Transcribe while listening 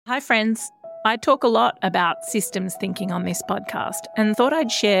Hi friends, I talk a lot about systems thinking on this podcast and thought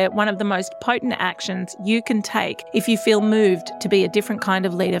I'd share one of the most potent actions you can take if you feel moved to be a different kind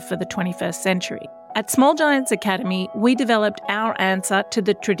of leader for the 21st century. At Small Giants Academy, we developed our answer to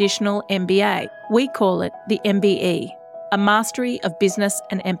the traditional MBA. We call it the MBE, a Mastery of Business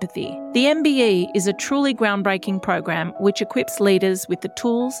and Empathy. The MBE is a truly groundbreaking program which equips leaders with the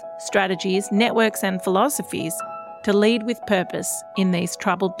tools, strategies, networks and philosophies to lead with purpose in these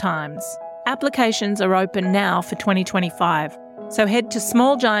troubled times. Applications are open now for 2025, so head to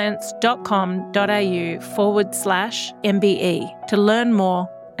smallgiants.com.au/MBE to learn more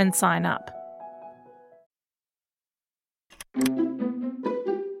and sign up.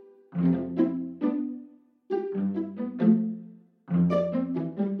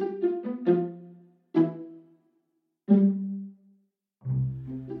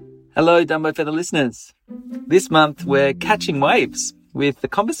 Hello, Dumbo Feather listeners. This month, we're catching waves with the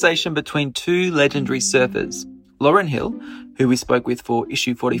conversation between two legendary surfers, Lauren Hill, who we spoke with for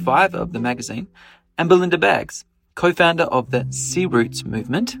issue 45 of the magazine, and Belinda Baggs, co-founder of the Sea Roots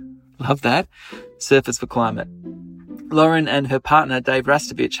movement. Love that. Surfers for Climate. Lauren and her partner, Dave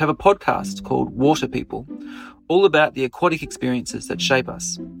Rastovich, have a podcast called Water People, all about the aquatic experiences that shape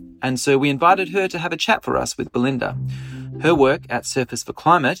us. And so we invited her to have a chat for us with Belinda. Her work at Surfers for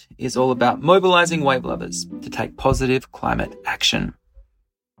Climate is all about mobilising wave lovers to take positive climate action.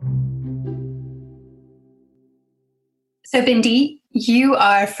 So, Bindi, you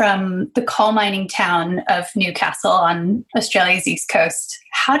are from the coal mining town of Newcastle on Australia's east coast.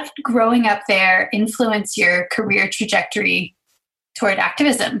 How did growing up there influence your career trajectory toward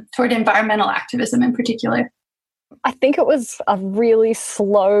activism, toward environmental activism in particular? I think it was a really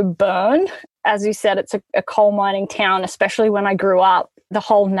slow burn. As you said, it's a coal mining town, especially when I grew up. The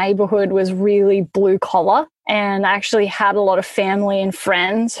whole neighbourhood was really blue collar, and I actually had a lot of family and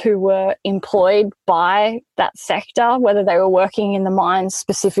friends who were employed by that sector, whether they were working in the mines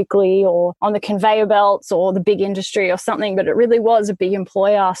specifically or on the conveyor belts or the big industry or something, but it really was a big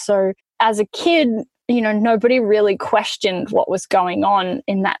employer. So as a kid, nobody really questioned what was going on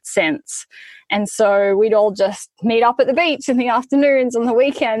in that sense. And so we'd all just meet up at the beach in the afternoons on the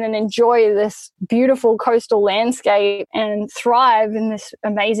weekend and enjoy this beautiful coastal landscape and thrive in this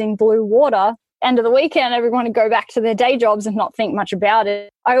amazing blue water. End of the weekend, everyone would go back to their day jobs and not think much about it.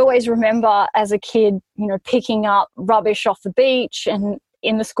 I always remember as a kid, picking up rubbish off the beach and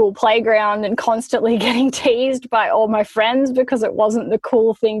in the school playground and constantly getting teased by all my friends because it wasn't the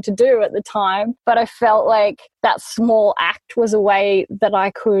cool thing to do at the time. But I felt like that small act was a way that I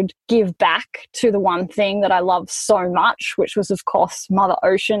could give back to the one thing that I love so much, which was, of course, Mother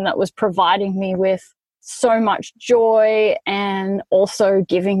Ocean, that was providing me with so much joy and also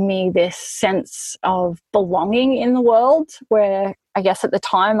giving me this sense of belonging in the world, where I guess at the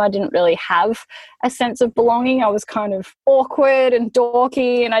time I didn't really have a sense of belonging. I was kind of awkward and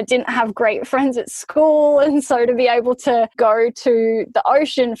dorky and I didn't have great friends at school. And so to be able to go to the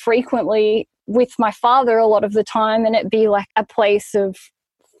ocean frequently with my father a lot of the time and it be like a place of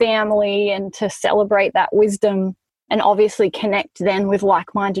family and to celebrate that wisdom and obviously connect then with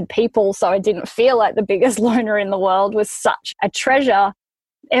like-minded people, so I didn't feel like the biggest loner in the world, was such a treasure.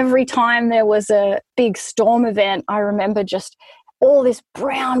 Every time there was a big storm event, I remember just all this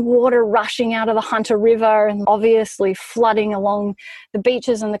brown water rushing out of the Hunter River and obviously flooding along the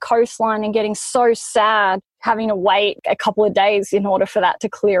beaches and the coastline and getting so sad, having to wait a couple of days in order for that to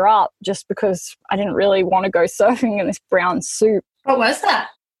clear up just because I didn't really want to go surfing in this brown soup. What was that?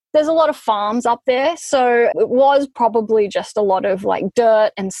 There's a lot of farms up there, so it was probably just a lot of like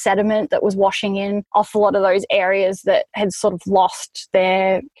dirt and sediment that was washing in off a lot of those areas that had sort of lost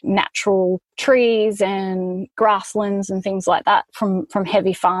their natural trees and grasslands and things like that from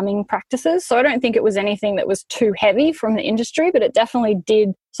heavy farming practices. So I don't think it was anything that was too heavy from the industry, but it definitely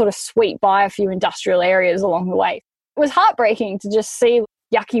did sort of sweep by a few industrial areas along the way. It was heartbreaking to just see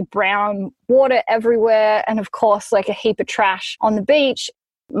yucky brown water everywhere and, of course, like a heap of trash on the beach.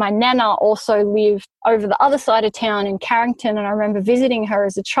 My nana also lived over the other side of town in Carrington, and I remember visiting her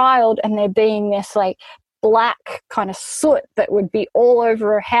as a child and there being this like black kind of soot that would be all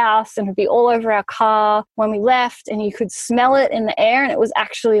over her house and would be all over our car when we left, and you could smell it in the air, and it was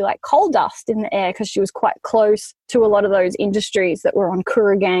actually like coal dust in the air because she was quite close to a lot of those industries that were on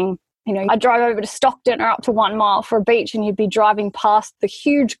Kooragang. I drive over to Stockton or up to 1 Mile for a beach and you'd be driving past the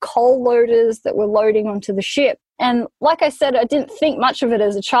huge coal loaders that were loading onto the ship. And like I said, I didn't think much of it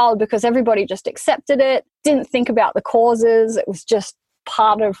as a child because everybody just accepted it, didn't think about the causes. It was just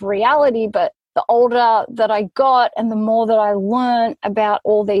part of reality. But the older that I got and the more that I learned about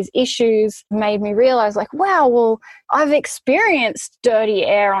all these issues made me realize like, wow, well, I've experienced dirty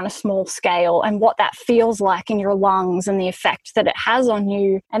air on a small scale and what that feels like in your lungs and the effect that it has on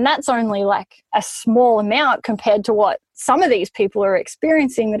you. And that's only like a small amount compared to what some of these people are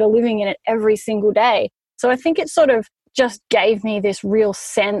experiencing that are living in it every single day. So I think it sort of just gave me this real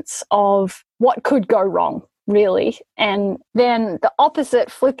sense of what could go wrong, really. And then the opposite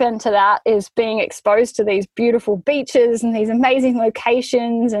flip end to that is being exposed to these beautiful beaches and these amazing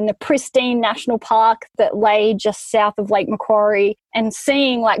locations and a pristine national park that lay just south of Lake Macquarie, and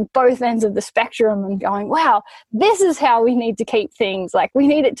seeing like both ends of the spectrum and going, wow, this is how we need to keep things. Like we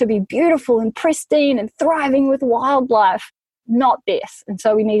need it to be beautiful and pristine and thriving with wildlife, not this. And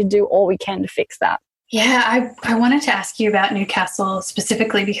so we need to do all we can to fix that. Yeah, I wanted to ask you about Newcastle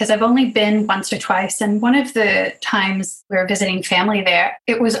specifically because I've only been once or twice. And one of the times we were visiting family there,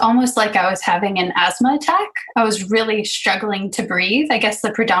 it was almost like I was having an asthma attack. I was really struggling to breathe. I guess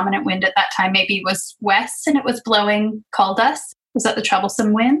the predominant wind at that time maybe was west and it was blowing coal dust. Was that the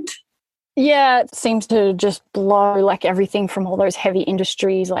troublesome wind? Yeah, it seems to just blow like everything from all those heavy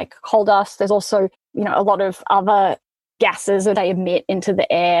industries like coal dust. There's also, a lot of other gases that they emit into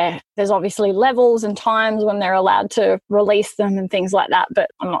the air. There's obviously levels and times when they're allowed to release them and things like that, but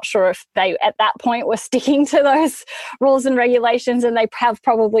I'm not sure if they at that point were sticking to those rules and regulations, and they have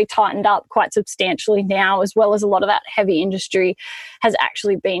probably tightened up quite substantially now, as well as a lot of that heavy industry has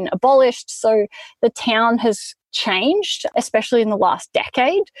actually been abolished. So the town has changed, especially in the last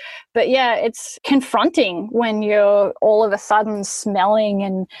decade. But yeah, it's confronting when you're all of a sudden smelling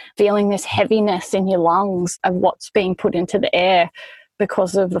and feeling this heaviness in your lungs of what's being put into the air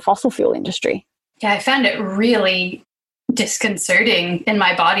because of the fossil fuel industry. Yeah, I found it really disconcerting in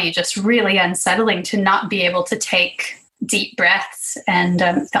my body, just really unsettling to not be able to take deep breaths. And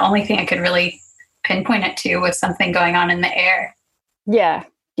the only thing I could really pinpoint it to was something going on in the air.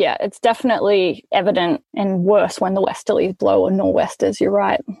 Yeah, it's definitely evident and worse when the westerlies blow or nor'westers, you're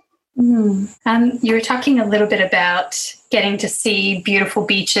right. You were talking a little bit about getting to see beautiful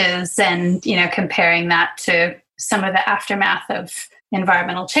beaches and, comparing that to some of the aftermath of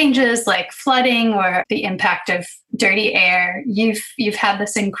environmental changes like flooding or the impact of dirty air. You've had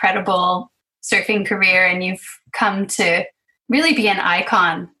this incredible surfing career and you've come to really be an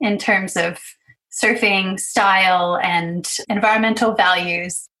icon in terms of surfing style and environmental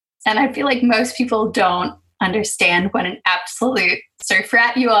values. And I feel like most people don't understand what an absolute surf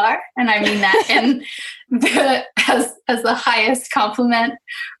rat you are. And I mean that in as the highest compliment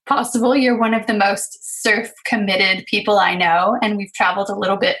possible. You're one of the most surf committed people I know. And we've traveled a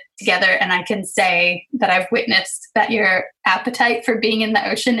little bit together. And I can say that I've witnessed that your appetite for being in the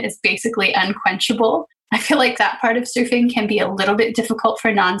ocean is basically unquenchable. I feel like that part of surfing can be a little bit difficult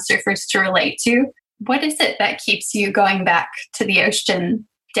for non-surfers to relate to. What is it that keeps you going back to the ocean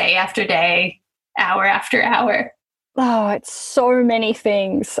day after day, hour after hour? Oh, it's so many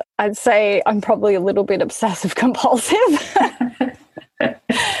things. I'd say I'm probably a little bit obsessive compulsive.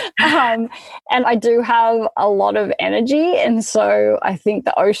 And I do have a lot of energy. And so I think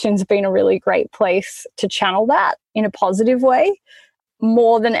the ocean's been a really great place to channel that in a positive way.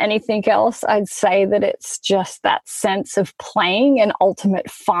 More than anything else, I'd say that it's just that sense of playing and ultimate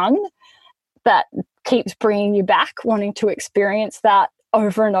fun that keeps bringing you back, wanting to experience that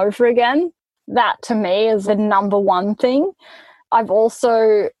over and over again. That to me is the number one thing. I've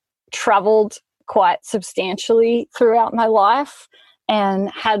also traveled quite substantially throughout my life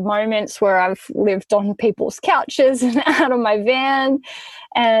and had moments where I've lived on people's couches and out of my van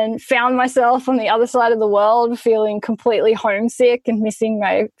and found myself on the other side of the world feeling completely homesick and missing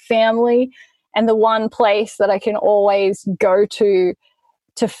my family. And the one place that I can always go to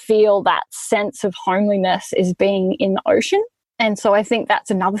feel that sense of homeliness is being in the ocean. And so I think that's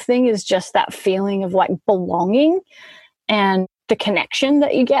another thing, is just that feeling of like belonging and the connection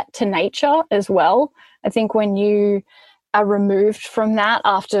that you get to nature as well. I think when you are removed from that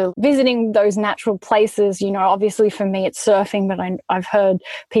after visiting those natural places, obviously for me it's surfing, but I've heard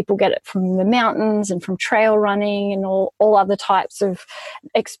people get it from the mountains and from trail running and all other types of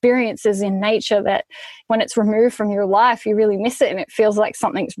experiences in nature, that when it's removed from your life, you really miss it and it feels like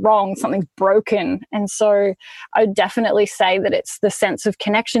something's wrong, something's broken. And so I would definitely say that it's the sense of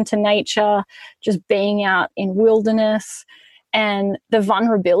connection to nature, just being out in wilderness, and the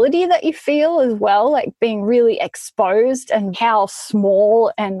vulnerability that you feel as well, like being really exposed and how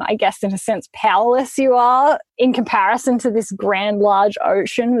small and I guess in a sense powerless you are in comparison to this grand, large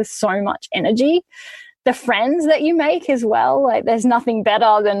ocean with so much energy. the friends that you make as well. Like there's nothing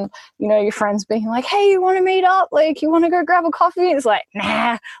better than, you know, your friends being like, hey, you want to meet up? Like, you want to go grab a coffee? It's like,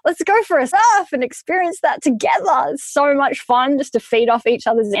 nah, let's go for a surf and experience that together. It's so much fun just to feed off each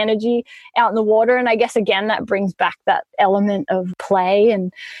other's energy out in the water. And I guess, again, that brings back that element of play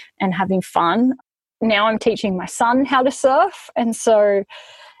and having fun. Now I'm teaching my son how to surf. And so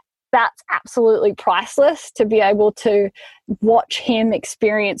that's absolutely priceless to be able to watch him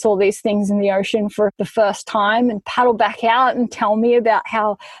experience all these things in the ocean for the first time and paddle back out and tell me about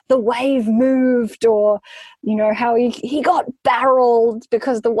how the wave moved, or, you know, how he got barreled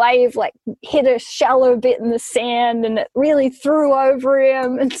because the wave like hit a shallow bit in the sand and it really threw over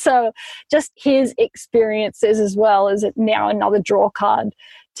him. And so just his experiences, as well as now another draw card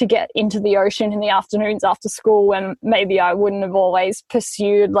to get into the ocean in the afternoons after school, when maybe I wouldn't have always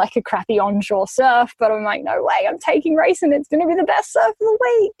pursued like a crappy onshore surf, but I'm like, no way, I'm taking racing. It's going to be the best surf of the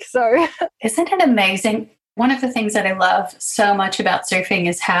week. So isn't it amazing? One of the things that I love so much about surfing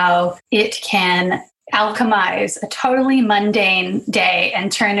is how it can alchemize a totally mundane day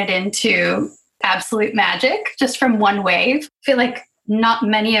and turn it into absolute magic just from one wave. I feel like not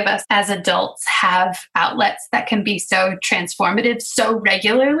many of us as adults have outlets that can be so transformative so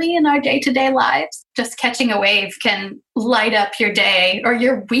regularly in our day-to-day lives. Just catching a wave can light up your day or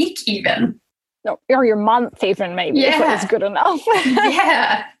your week even. Or your month even, maybe, if it was good enough.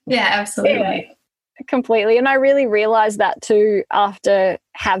 Yeah, absolutely. Yeah, completely. And I really realized that too after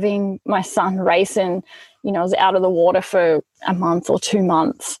having my son race, and, you know, I was out of the water for a month or 2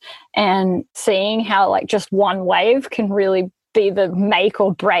 months, and seeing how like just one wave can really be the make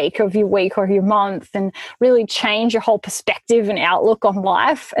or break of your week or your month, and really change your whole perspective and outlook on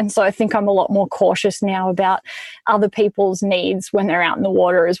life. And so I think I'm a lot more cautious now about other people's needs when they're out in the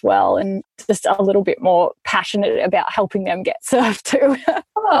water as well, and just a little bit more passionate about helping them get surfed too.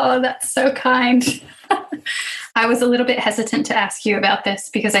 Oh, that's so kind. I was a little bit hesitant to ask you about this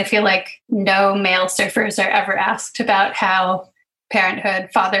because I feel like no male surfers are ever asked about how parenthood,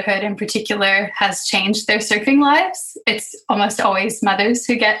 fatherhood in particular, has changed their surfing lives. It's almost always mothers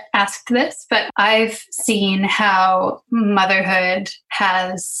who get asked this, but I've seen how motherhood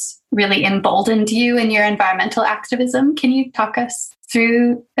has really emboldened you in your environmental activism. Can you talk us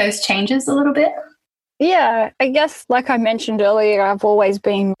through those changes a little bit? Yeah, I guess like I mentioned earlier, I've always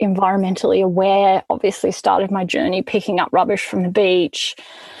been environmentally aware. Obviously started my journey picking up rubbish from the beach,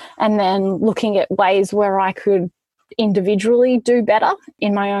 and then looking at ways where I could individually do better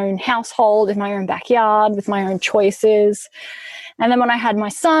in my own household, in my own backyard, with my own choices. And then when I had my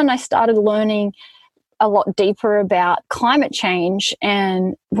son, I started learning a lot deeper about climate change.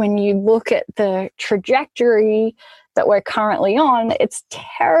 And when you look at the trajectory that we're currently on, it's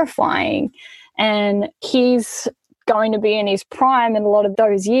terrifying. And he's going to be in his prime in a lot of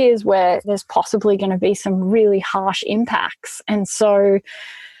those years where there's possibly going to be some really harsh impacts. And so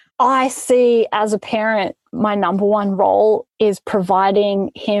I see, as a parent, my number one role is providing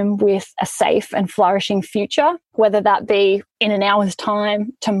him with a safe and flourishing future, whether that be in an hour's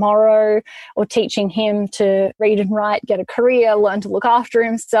time, tomorrow, or teaching him to read and write, get a career, learn to look after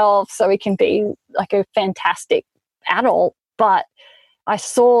himself so he can be like a fantastic adult. But I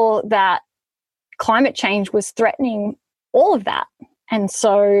saw that climate change was threatening all of that. And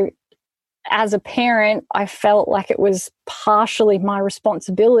so as a parent, I felt like it was partially my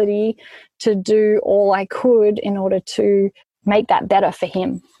responsibility to do all I could in order to make that better for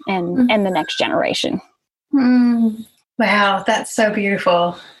him and the next generation. Wow, that's so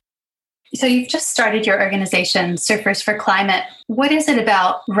beautiful. So you've just started your organization, Surfers for Climate. What is it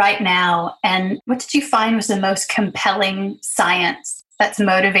about right now, and what did you find was the most compelling science that's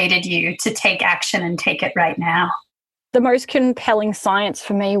motivated you to take action and take it right now? The most compelling science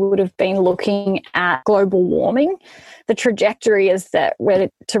for me would have been looking at global warming. The trajectory is that we're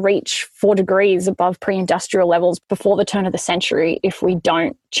to reach 4 degrees above pre-industrial levels before the turn of the century if we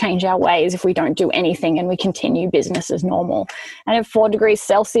don't change our ways, if we don't do anything and we continue business as normal. And at 4 degrees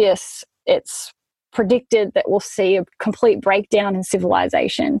Celsius, it's predicted that we'll see a complete breakdown in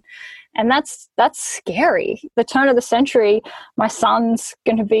civilization. And that's scary. The turn of the century, my son's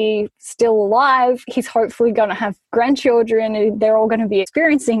going to be still alive. He's hopefully going to have grandchildren, and they're all going to be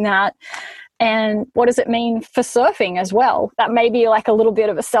experiencing that. And what does it mean for surfing as well? That may be like a little bit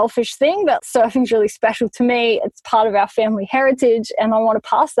of a selfish thing, but surfing's really special to me. It's part of our family heritage, and I want to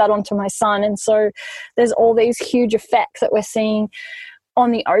pass that on to my son. And so there's all these huge effects that we're seeing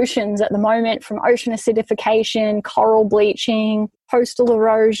on the oceans at the moment, from ocean acidification, coral bleaching, coastal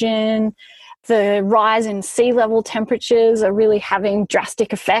erosion, The rise in sea level temperatures are really having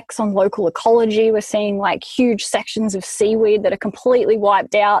drastic effects on local ecology. We're seeing like huge sections of seaweed that are completely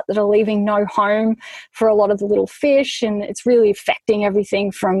wiped out, that are leaving no home for a lot of the little fish. And it's really affecting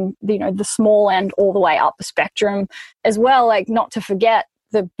everything from, the small end all the way up the spectrum as well. Like, not to forget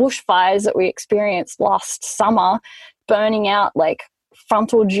the bushfires that we experienced last summer, burning out like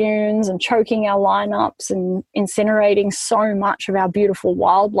frontal dunes and choking our lineups and incinerating so much of our beautiful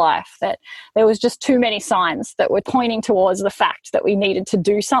wildlife, that there was just too many signs that were pointing towards the fact that we needed to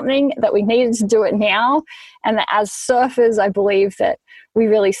do something, that we needed to do it now. And that as surfers, I believe that we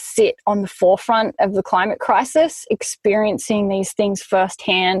really sit on the forefront of the climate crisis, experiencing these things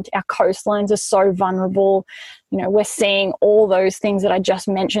firsthand. Our coastlines are so vulnerable. We're seeing all those things that I just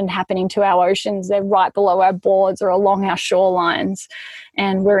mentioned happening to our oceans. They're right below our boards or along our shorelines.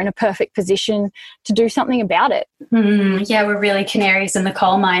 And we're in a perfect position to do something about it. Yeah, we're really canaries in the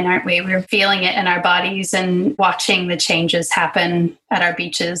coal mine, aren't we? We're feeling it in our bodies and watching the changes happen at our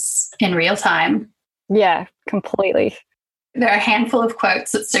beaches in real time. Yeah, completely. There are a handful of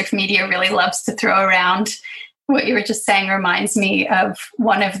quotes that surf media really loves to throw around. What you were just saying reminds me of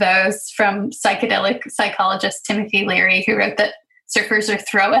one of those from psychedelic psychologist Timothy Leary, who wrote that surfers are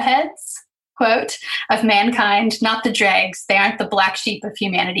throwaheads, quote, of mankind, not the dregs. They aren't the black sheep of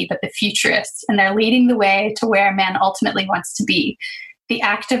humanity, but the futurists, and they're leading the way to where man ultimately wants to be. The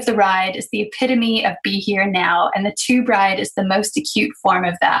act of the ride is the epitome of be here now, and the tube ride is the most acute form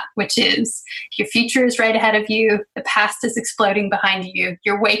of that, which is your future is right ahead of you, the past is exploding behind you,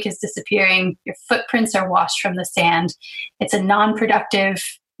 your wake is disappearing, your footprints are washed from the sand. It's a non-productive,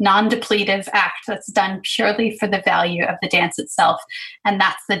 non-depletive act that's done purely for the value of the dance itself, and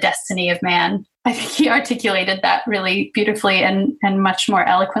that's the destiny of man. I think he articulated that really beautifully and much more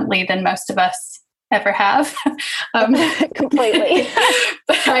eloquently than most of us ever have. Completely.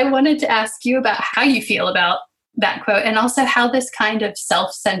 But I wanted to ask you about how you feel about that quote, and also how this kind of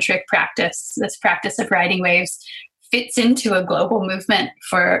self-centric practice, this practice of riding waves, fits into a global movement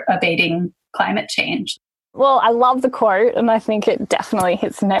for abating climate change. Well, I love the quote, and I think it definitely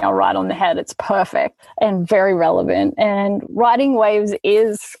hits the nail right on the head. It's perfect and very relevant. And riding waves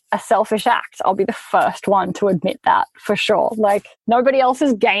is a selfish act. I'll be the first one to admit that for sure. Like, nobody else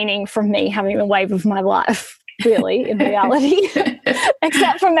is gaining from me having the wave of my life, really, in reality,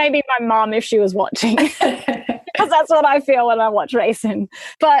 except for maybe my mom if she was watching, because that's what I feel when I watch racing.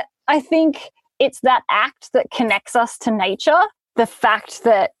 But I think it's that act that connects us to nature, the fact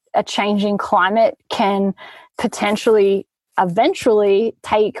that a changing climate can potentially eventually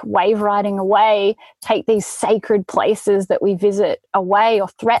take wave riding away, take these sacred places that we visit away or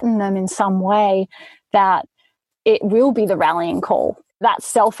threaten them in some way, that it will be the rallying call. That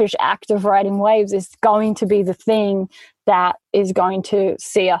selfish act of riding waves is going to be the thing that is going to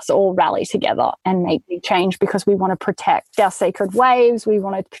see us all rally together and make big change, because we want to protect our sacred waves, we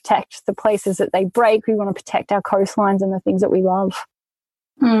want to protect the places that they break, we want to protect our coastlines and the things that we love.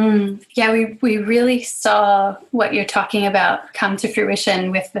 Yeah, we really saw what you're talking about come to fruition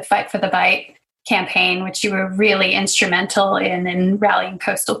with the Fight for the Bite campaign, which you were really instrumental in rallying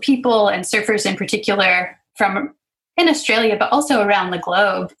coastal people and surfers in particular from in Australia, but also around the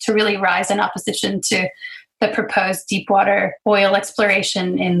globe, to really rise in opposition to the proposed deepwater oil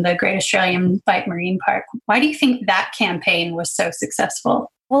exploration in the Great Australian Bight Marine Park. Why do you think that campaign was so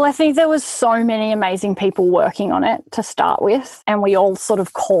successful? Well, I think there was so many amazing people working on it to start with, and we all sort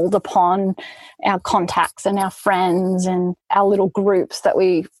of called upon our contacts and our friends and our little groups that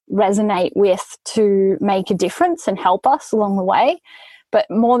we resonate with to make a difference and help us along the way. But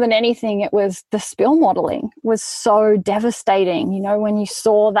more than anything, it was the spill modelling was so devastating. When you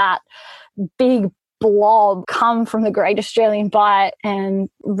saw that big blob come from the Great Australian Bight and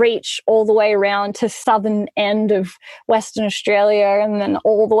reach all the way around to southern end of Western Australia, and then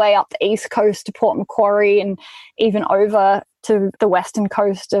all the way up the east coast to Port Macquarie and even over to the western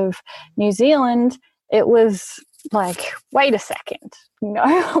coast of New Zealand, it was like, wait a second,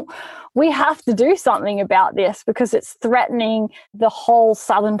 we have to do something about this, because it's threatening the whole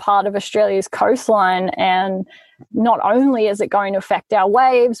southern part of Australia's coastline. And not only is it going to affect our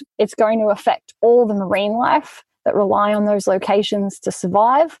waves, it's going to affect all the marine life that rely on those locations to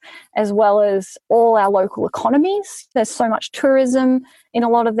survive, as well as all our local economies. There's so much tourism in a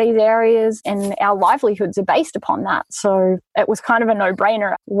lot of these areas, and our livelihoods are based upon that. So it was kind of a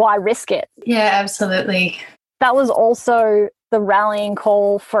no-brainer. Why risk it? Yeah, absolutely. That was also the rallying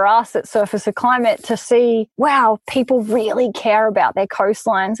call for us at Surfers for Climate to see, wow, people really care about their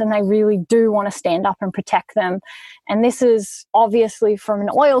coastlines and they really do want to stand up and protect them. And this is obviously from an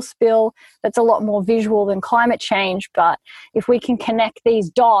oil spill that's a lot more visual than climate change. But if we can connect these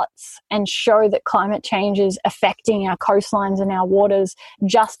dots and show that climate change is affecting our coastlines and our waters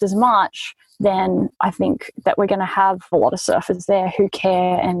just as much, then I think that we're going to have a lot of surfers there who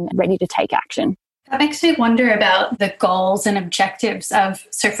care and ready to take action. That makes me wonder about the goals and objectives of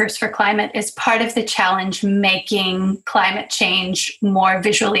Surfers for Climate. Is part of the challenge making climate change more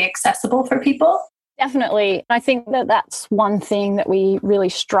visually accessible for people? Definitely. I think that that's one thing that we really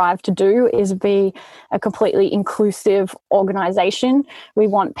strive to do, is be a completely inclusive organisation. We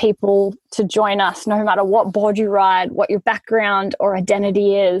want people to join us no matter what board you ride, what your background or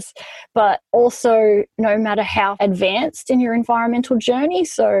identity is, but also no matter how advanced in your environmental journey.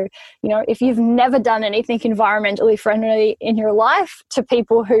 So, you know, if you've never done anything environmentally friendly in your life, to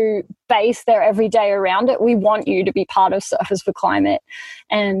people who base their everyday around it, we want you to be part of Surfers for Climate.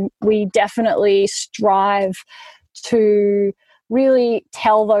 And we definitely strive to really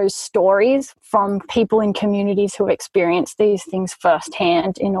tell those stories from people in communities who have experienced these things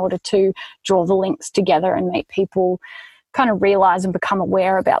firsthand in order to draw the links together and make people kind of realize and become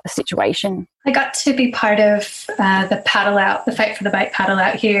aware about the situation. I got to be part of the paddle out, the Fight for the Bite paddle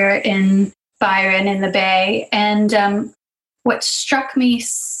out here in Byron in the Bay. And what struck me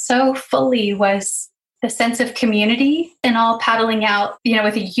so fully was the sense of community and all paddling out, you know,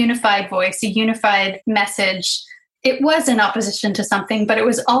 with a unified voice, a unified message. It was in opposition to something, but it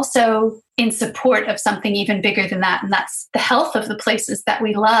was also in support of something even bigger than that. And that's the health of the places that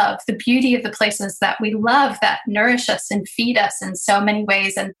we love, the beauty of the places that we love that nourish us and feed us in so many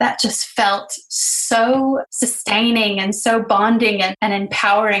ways. And that just felt so sustaining and so bonding and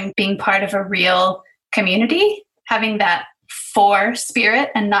empowering, being part of a real community, having that for spirit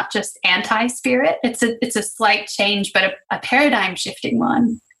and not just anti-spirit. It's a slight change, but a paradigm shifting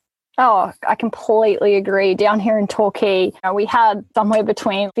one. Oh, I completely agree. Down here in Torquay, we had somewhere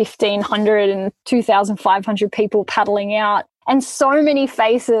between 1,500 and 2,500 people paddling out, and so many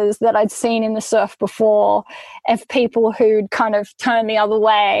faces that I'd seen in the surf before of people who'd kind of turn the other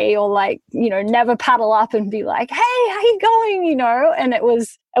way or like, you know, never paddle up and be like, hey, how you going? You know, and it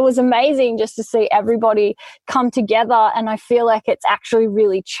was amazing just to see everybody come together. And I feel like it's actually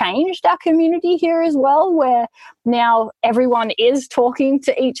really changed our community here as well, where now everyone is talking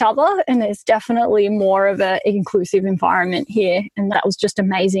to each other and there's definitely more of an inclusive environment here. And that was just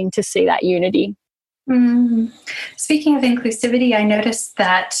amazing to see that unity. Speaking of inclusivity, I noticed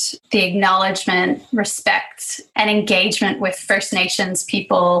that the acknowledgement, respect, and engagement with First Nations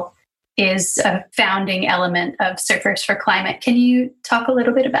people is a founding element of Surfers for Climate. Can you talk a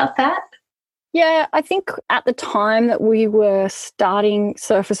little bit about that? Yeah, I think at the time that we were starting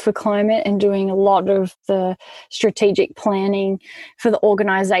Surfers for Climate and doing a lot of the strategic planning for the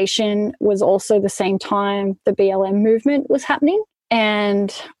organisation was also the same time the BLM movement was happening.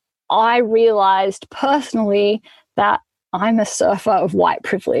 And I realised personally that I'm a surfer of white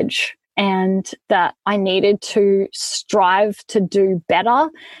privilege and that I needed to strive to do better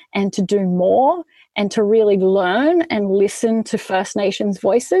and to do more and to really learn and listen to First Nations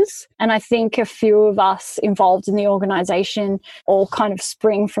voices. And I think a few of us involved in the organisation all kind of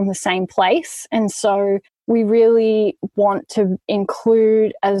spring from the same place. And so we really want to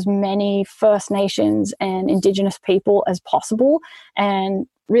include as many First Nations and Indigenous people as possible and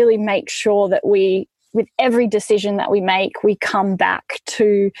really make sure that we, with every decision that we make, we come back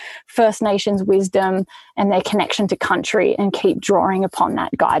to First Nations wisdom and their connection to country and keep drawing upon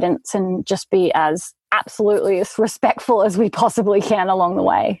that guidance and just be as absolutely as respectful as we possibly can along the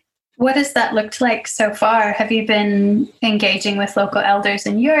way. What has that looked like so far? Have you been engaging with local elders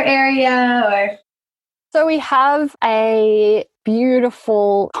in your area or? So we have a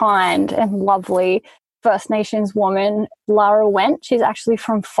beautiful, kind and lovely First Nations woman, Lara Went. She's actually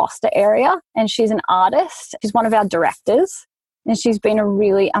from Foster area and she's an artist. She's one of our directors and she's been a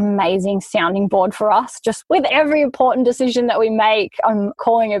really amazing sounding board for us. Just with every important decision that we make, I'm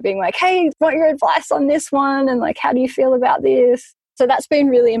calling her being like, hey, want your advice on this one? And like, how do you feel about this? So that's been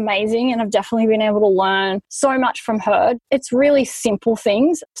really amazing and I've definitely been able to learn so much from her. It's really simple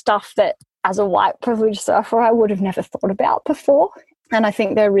things, stuff that as a white privileged surfer, I would have never thought about before. And I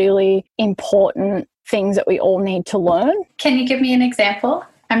think they're really important things that we all need to learn. Can you give me an example?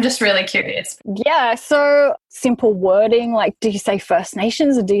 I'm just really curious. Yeah, so simple wording, like do you say First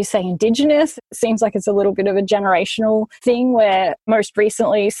Nations or do you say Indigenous? It seems like it's a little bit of a generational thing where most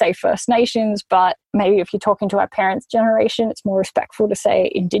recently say First Nations, but maybe if you're talking to our parents' generation, it's more respectful to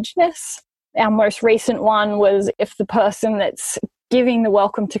say Indigenous. Our most recent one was if the person that's giving the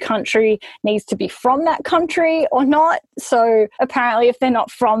welcome to country needs to be from that country or not. So apparently if they're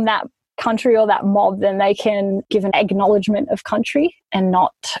not from that country or that mob, then they can give an acknowledgement of country and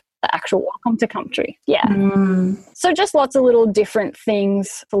not the actual welcome to country. Yeah. So just lots of little different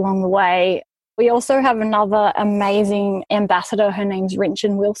things along the way. We also have another amazing ambassador. Her name's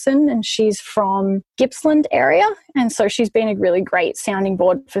Rinchen Wilson, and she's from Gippsland area. And so she's been a really great sounding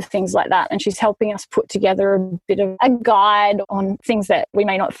board for things like that. And she's helping us put together a bit of a guide on things that we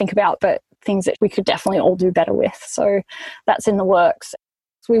may not think about, but things that we could definitely all do better with. So that's in the works.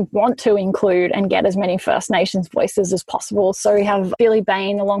 So we want to include and get as many First Nations voices as possible. So we have Billy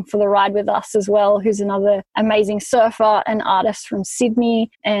Bain along for the ride with us as well, who's another amazing surfer and artist from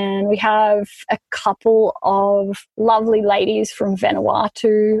Sydney. And we have a couple of lovely ladies from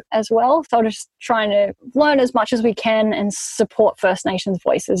Vanuatu as well. So just trying to learn as much as we can and support First Nations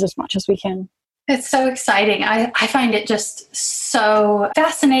voices as much as we can. It's so exciting. I find it just so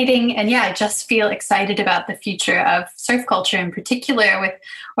fascinating. And yeah, I just feel excited about the future of surf culture in particular, with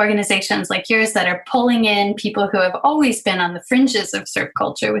organizations like yours that are pulling in people who have always been on the fringes of surf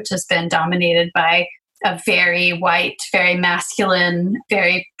culture, which has been dominated by a very white, very masculine,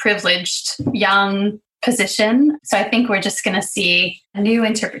 very privileged young position. So I think we're just going to see new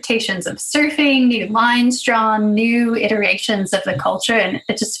interpretations of surfing, new lines drawn, new iterations of the culture. And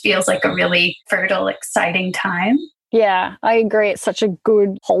it just feels like a really fertile, exciting time. Yeah, I agree. It's such a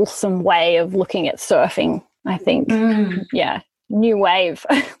good, wholesome way of looking at surfing, I think. Yeah, new wave.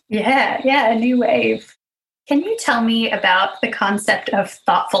 Yeah, a new wave. Can you tell me about the concept of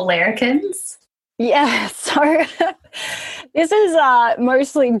thoughtful larrikins? Yeah, so this is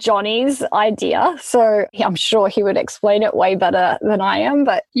mostly Johnny's idea. So I'm sure he would explain it way better than I am.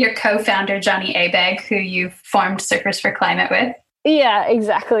 But your co-founder, Johnny Abeg, who you formed Surfers for Climate with. Yeah,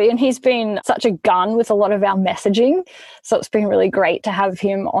 exactly. And he's been such a gun with a lot of our messaging. So it's been really great to have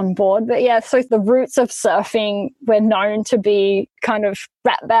him on board. But yeah, so the roots of surfing were known to be kind of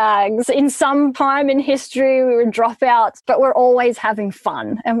rat bags. In some time in history, we were dropouts, but we're always having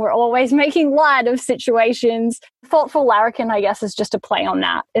fun and we're always making light of situations. Thoughtful larrikin, I guess, is just a play on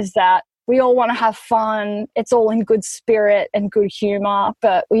that, is that we all want to have fun. It's all in good spirit and good humor,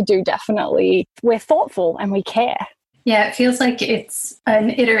 but we do definitely, we're thoughtful and we care. Yeah, it feels like it's an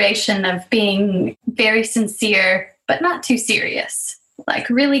iteration of being very sincere, but not too serious. Like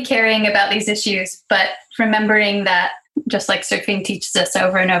really caring about these issues, but remembering that, just like surfing teaches us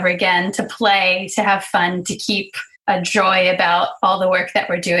over and over again, to play, to have fun, to keep a joy about all the work that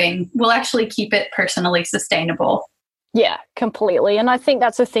we're doing, will actually keep it personally sustainable. Yeah, completely. And I think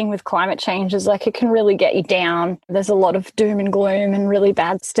that's the thing with climate change, is like it can really get you down. There's a lot of doom and gloom and really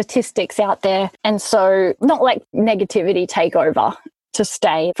bad statistics out there. And so not let negativity take over, to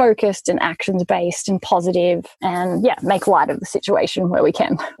stay focused and actions-based and positive and, yeah, make light of the situation where we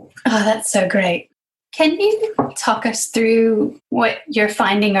can. Oh, that's so great. Can you talk us through what you're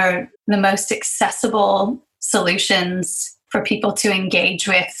finding are the most accessible solutions for people to engage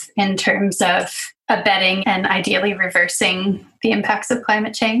with in terms of abetting and ideally reversing the impacts of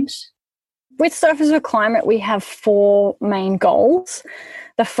climate change? With Surfers for Climate, we have 4 main goals.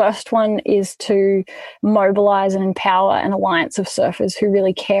 The first one is to mobilise and empower an alliance of surfers who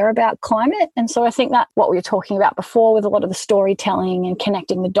really care about climate. And so I think that what we were talking about before with a lot of the storytelling and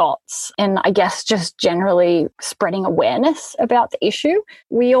connecting the dots, and I guess just generally spreading awareness about the issue.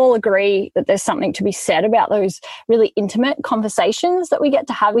 We all agree that there's something to be said about those really intimate conversations that we get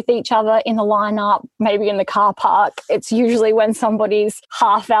to have with each other in the lineup, maybe in the car park. It's usually when somebody's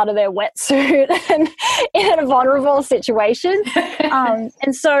half out of their wetsuit and in a vulnerable situation.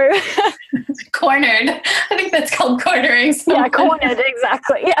 And so cornered. I think that's called cornering. Yeah, cornered,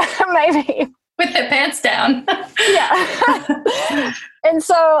 exactly. Yeah, maybe. With their pants down. Yeah. And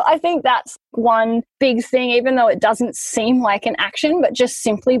so I think that's one big thing, even though it doesn't seem like an action, but just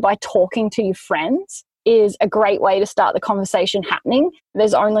simply by talking to your friends is a great way to start the conversation happening.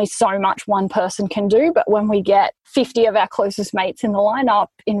 There's only so much one person can do, but when we get 50 of our closest mates in the lineup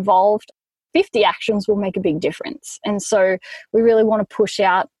involved, 50 actions will make a big difference. And so we really want to push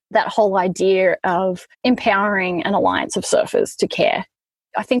out that whole idea of empowering an alliance of surfers to care.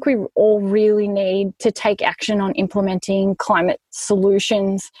 I think we all really need to take action on implementing climate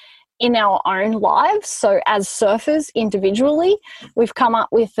solutions in our own lives. So as surfers individually, we've come up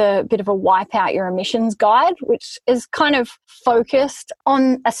with a bit of a wipe out your emissions guide, which is kind of focused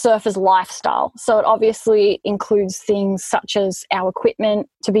on a surfer's lifestyle. So it obviously includes things such as our equipment,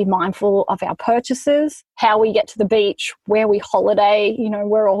 to be mindful of our purchases, how we get to the beach, where we holiday. You know,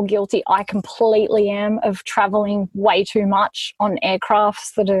 we're all guilty. I completely am of traveling way too much on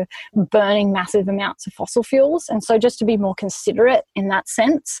aircrafts that are burning massive amounts of fossil fuels. And so just to be more considerate in that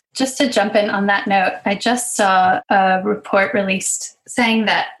sense. Just to jump in on that note, I just saw a report released saying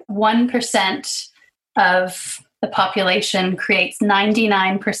that 1% of the population creates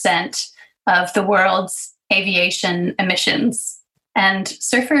 99% of the world's aviation emissions. And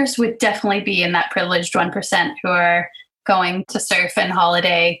surfers would definitely be in that privileged 1% who are going to surf and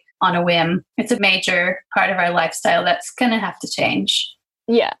holiday on a whim. It's a major part of our lifestyle that's going to have to change.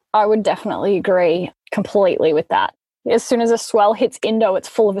 Yeah, I would definitely agree completely with that. As soon as a swell hits Indo, it's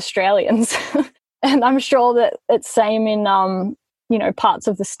full of Australians. And I'm sure that it's same in, parts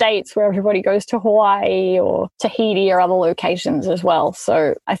of the States where everybody goes to Hawaii or Tahiti or other locations as well.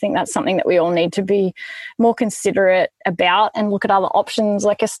 So I think that's something that we all need to be more considerate about and look at other options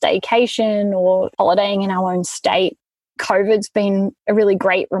like a staycation or holidaying in our own state. COVID's been a really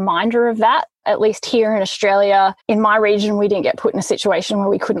great reminder of that. At least here in Australia, in my region, we didn't get put in a situation where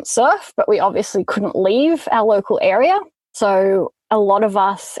we couldn't surf, but we obviously couldn't leave our local area. So a lot of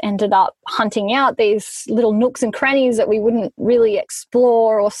us ended up hunting out these little nooks and crannies that we wouldn't really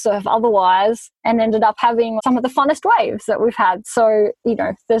explore or surf otherwise, and ended up having some of the funnest waves that we've had. So,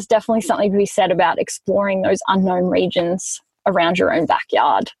 there's definitely something to be said about exploring those unknown regions around your own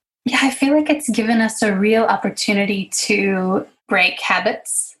backyard. Yeah, I feel like it's given us a real opportunity to break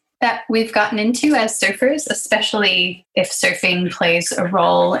habits that we've gotten into as surfers, especially if surfing plays a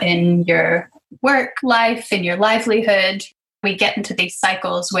role in your work life, in your livelihood. We get into these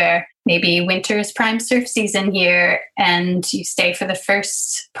cycles where maybe winter is prime surf season here and you stay for the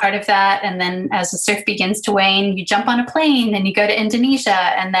first part of that. And then as the surf begins to wane, you jump on a plane and you go to Indonesia.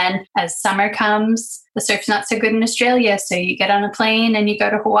 And then as summer comes, the surf's not so good in Australia. So you get on a plane and you go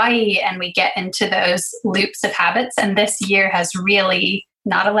to Hawaii, and we get into those loops of habits. And this year has really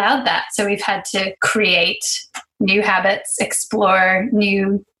not allowed that. So we've had to create new habits, explore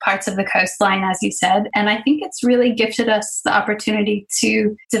new parts of the coastline, as you said. And I think it's really gifted us the opportunity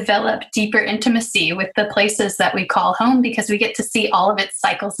to develop deeper intimacy with the places that we call home, because we get to see all of its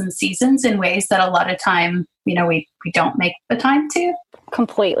cycles and seasons in ways that a lot of time, we don't make the time to.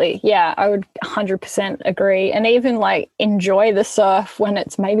 Completely. Yeah, I would 100% agree. And even enjoy the surf when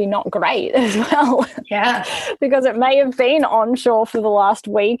it's maybe not great as well. Yeah. Because it may have been onshore for the last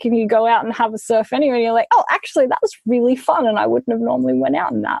week and you go out and have a surf anyway and you're like, oh, actually that was really fun and I wouldn't have normally went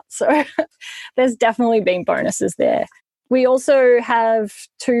out in that. So there's definitely been bonuses there. We also have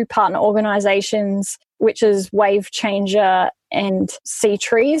 2 partner organizations, which is Wave Changer and Sea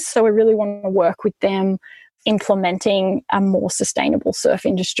Trees. So we really want to work with them implementing a more sustainable surf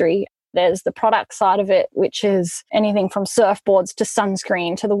industry. There's the product side of it, which is anything from surfboards to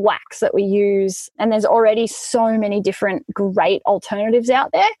sunscreen to the wax that we use. And there's already so many different great alternatives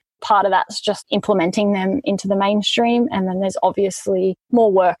out there. Part of that's just implementing them into the mainstream. And then there's obviously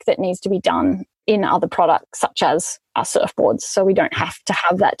more work that needs to be done in other products, such as our surfboards, so we don't have to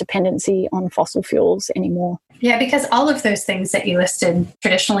have that dependency on fossil fuels anymore. Yeah, because all of those things that you listed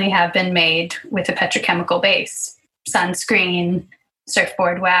traditionally have been made with a petrochemical base. Sunscreen,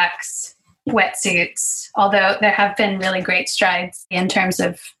 surfboard wax, wetsuits, although there have been really great strides in terms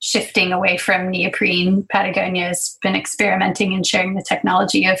of shifting away from neoprene. Patagonia has been experimenting and sharing the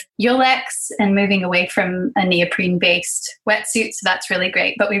technology of Ulex and moving away from a neoprene-based wetsuit. So that's really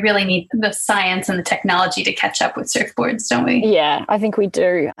great. But we really need the science and the technology to catch up with surfboards, don't we? Yeah, I think we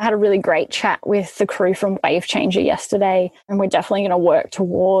do. I had a really great chat with the crew from Wave Changer yesterday, and we're definitely going to work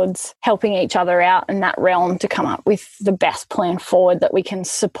towards helping each other out in that realm to come up with the best plan forward that we can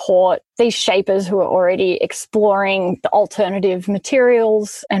support these shapers who are already exploring the alternative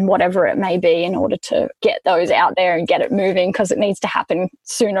materials and whatever it may be in order to get those out there and get it moving, because it needs to happen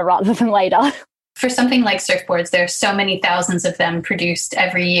sooner rather than later. For something like surfboards, there's so many thousands of them produced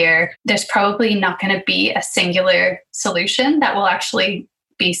every year. There's probably not going to be a singular solution that will actually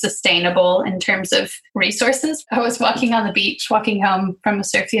be sustainable in terms of resources. I was walking on the beach, walking home from a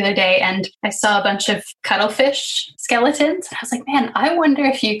surf the other day, and I saw a bunch of cuttlefish skeletons. And I was like, man, I wonder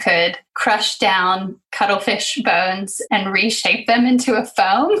if you could crush down cuttlefish bones and reshape them into a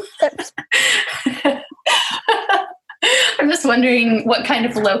foam. I'm just wondering what kind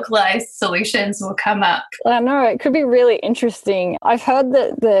of localized solutions will come up. I know, it could be really interesting. I've heard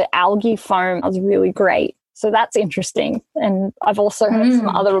that the algae foam is really great So that's interesting. And I've also heard some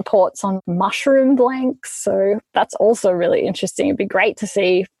other reports on mushroom blanks. So that's also really interesting. It'd be great to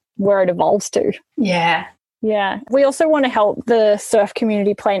see where it evolves to. Yeah. Yeah. We also want to help the surf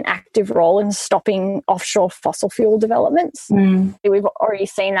community play an active role in stopping offshore fossil fuel developments. We've already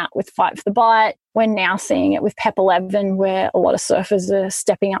seen that with Fight for the Bite. We're now seeing it with PEP 11, where a lot of surfers are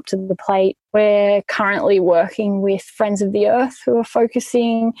stepping up to the plate. We're currently working with Friends of the Earth, who are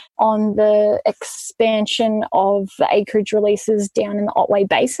focusing on the expansion of the acreage releases down in the Otway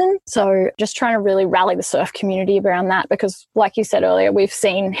Basin. So just trying to really rally the surf community around that, because like you said earlier, we've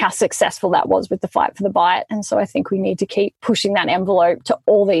seen how successful that was with the Fight for the Bite. And so I think we need to keep pushing that envelope to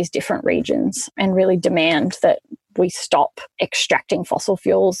all these different regions and really demand that we stop extracting fossil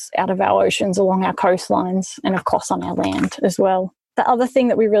fuels out of our oceans along our coastlines and, of course, on our land as well. The other thing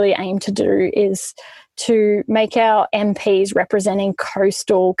that we really aim to do is to make our MPs representing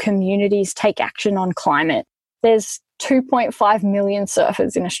coastal communities take action on climate. There's 2.5 million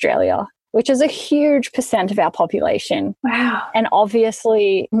surfers in Australia, which is a huge percent of our population. Wow. And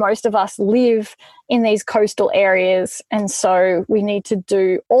obviously, most of us live in these coastal areas. And so we need to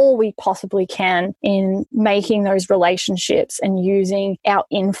do all we possibly can in making those relationships and using our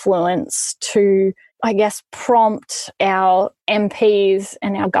influence to, I guess, prompt our MPs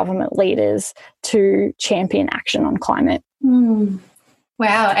and our government leaders to champion action on climate.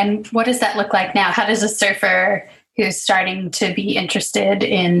 Wow. And what does that look like now? How does a surfer who's starting to be interested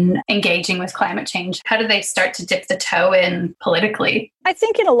in engaging with climate change, how do they start to dip the toe in politically? I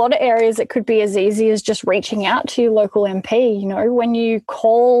think in a lot of areas it could be as easy as just reaching out to your local MP. You know, when you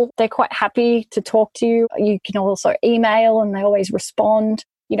call, they're quite happy to talk to you. You can also email and they always respond.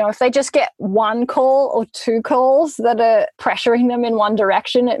 You know, if they just get one call or two calls that are pressuring them in one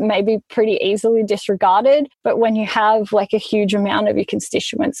direction, it may be pretty easily disregarded. But when you have like a huge amount of your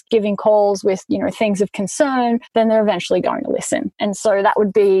constituents giving calls with, you know, things of concern, then they're eventually going to listen. And so that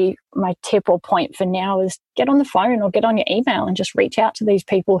would be my tip or point for now, is get on the phone or get on your email and just reach out to these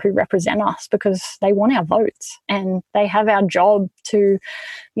people who represent us, because they want our votes and they have our job to,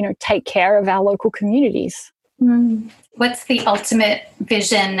 you know, take care of our local communities. What's the ultimate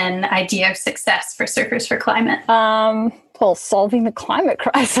vision and idea of success for Surfers for Climate? Well, solving the climate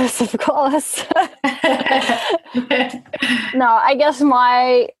crisis, of course. No, I guess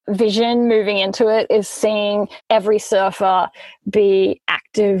my vision moving into it is seeing every surfer be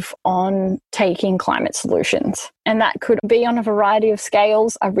active on taking climate solutions. And that could be on a variety of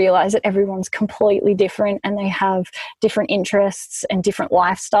scales. I realize that everyone's completely different and they have different interests and different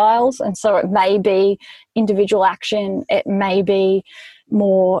lifestyles. And so it may be individual action, it may be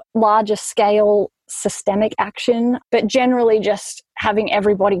more larger scale systemic action, but generally just having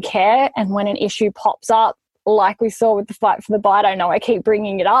everybody care. And when an issue pops up, like we saw with the Fight for the Bite, I know I keep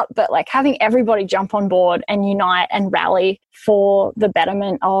bringing it up, but like having everybody jump on board and unite and rally for the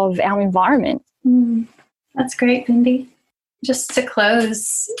betterment of our environment. That's great, Bindi. Just to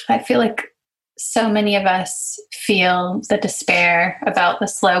close, I feel like so many of us feel the despair about the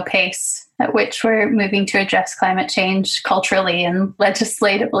slow pace at which we're moving to address climate change culturally and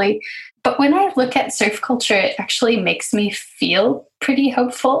legislatively. But when I look at surf culture, it actually makes me feel pretty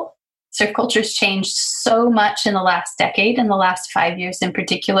hopeful. Surf culture's changed so much in the last decade, in the last 5 years in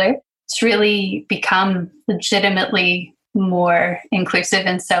particular. It's really become legitimately more inclusive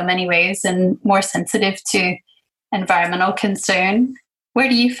in so many ways and more sensitive to environmental concern. Where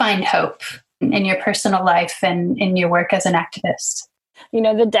do you find hope in your personal life and in your work as an activist? You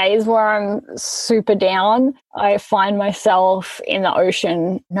know, the days where I'm super down, I find myself in the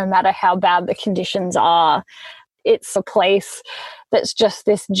ocean, no matter how bad the conditions are. It's a place that's just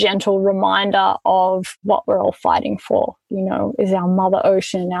this gentle reminder of what we're all fighting for, you know, is our mother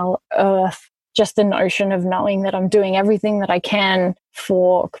ocean, our earth. Just the notion of knowing that I'm doing everything that I can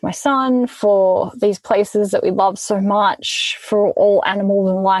for my son, for these places that we love so much, for all animals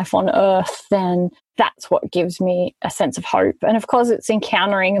and life on earth, then that's what gives me a sense of hope. And of course, it's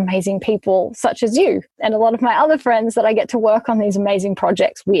encountering amazing people such as you and a lot of my other friends that I get to work on these amazing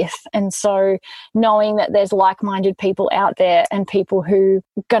projects with. And so knowing that there's like-minded people out there and people who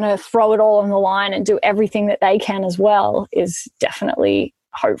are going to throw it all on the line and do everything that they can as well is definitely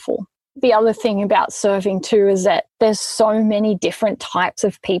hopeful. The other thing about surfing too is that there's so many different types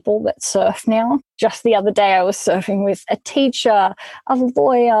of people that surf now. Just the other day I was surfing with a teacher, a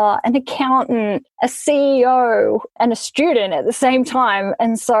lawyer, an accountant, a CEO, and a student at the same time.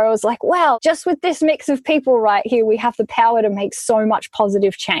 And so I was like, wow, just with this mix of people right here, we have the power to make so much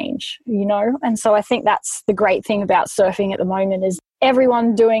positive change, you know? And so I think that's the great thing about surfing at the moment, is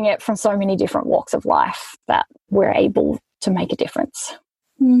everyone doing it from so many different walks of life that we're able to make a difference.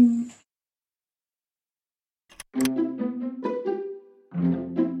 Thank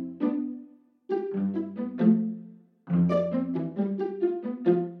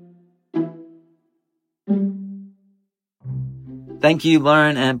you,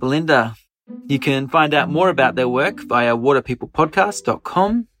 Lauren and Belinda. You can find out more about their work via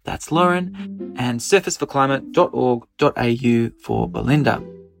waterpeoplepodcast.com, that's Lauren, and surfaceforclimate.org.au for Belinda.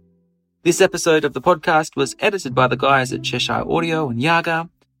 This episode of the podcast was edited by the guys at Cheshire Audio and Yaga.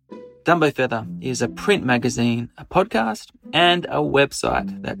 Dumbo Feather is a print magazine, a podcast, and a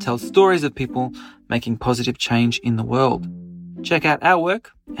website that tells stories of people making positive change in the world. Check out our work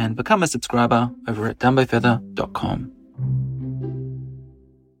and become a subscriber over at dumbofeather.com.